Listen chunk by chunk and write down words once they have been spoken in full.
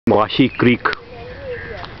Vashi Creek.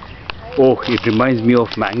 Oh, it reminds me of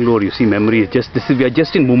Mangalore. You see, memories. We are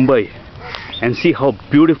just in Mumbai, and see how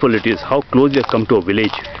beautiful it is. How close we have come to a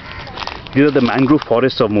village. These are the mangrove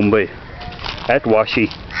forests of Mumbai at Vashi.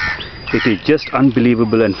 It is just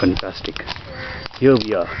unbelievable and fantastic. Here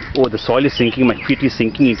we are. Oh, the soil is sinking. My feet is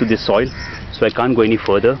sinking into this soil, so I can't go any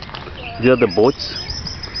further. These are the boats.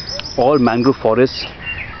 All mangrove forests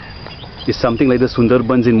is something like the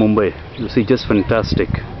Sundarbans in Mumbai. You see, just fantastic.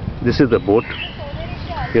 This is the boat.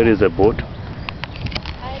 Here is the boat.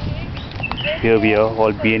 Here we are,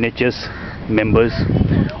 all BNHS members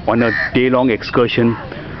on a day-long excursion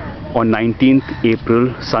on 19th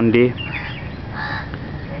April, Sunday.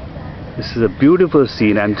 This is a beautiful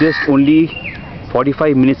scene. I'm just only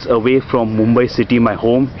 45 minutes away from Mumbai city, my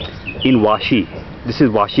home in Vashi. This is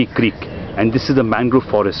Vashi Creek, and this is the mangrove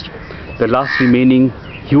forest, the last remaining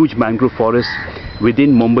huge mangrove forest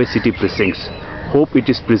within Mumbai city precincts. Hope it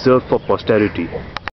is preserved for posterity.